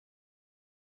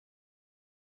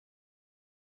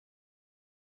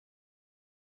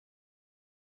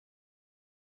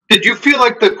Did you feel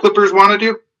like the Clippers wanted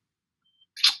you?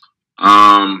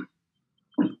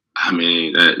 I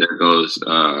mean, that goes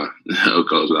that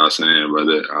goes without saying,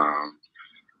 brother.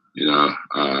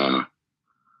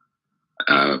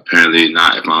 Apparently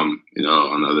not if I'm,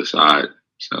 on the other side.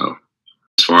 So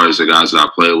as far as the guys that I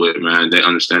play with, man, they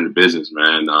understand the business,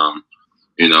 man.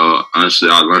 Honestly,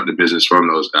 I learned the business from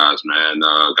those guys, man.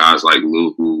 Guys like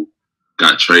Lou, who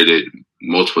got traded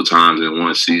multiple times in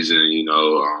one season,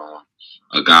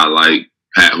 a guy like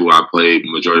Pat, who I played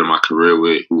majority of my career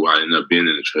with, who I ended up being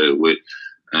in the trade with.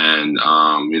 And,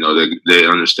 they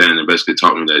understand and basically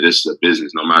taught me that this is a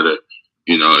business. No matter,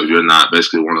 if you're not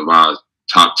basically one of our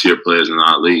top tier players in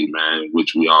our league, man,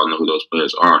 which we all know who those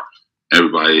players are,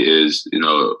 everybody is,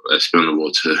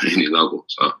 expendable to any level.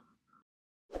 So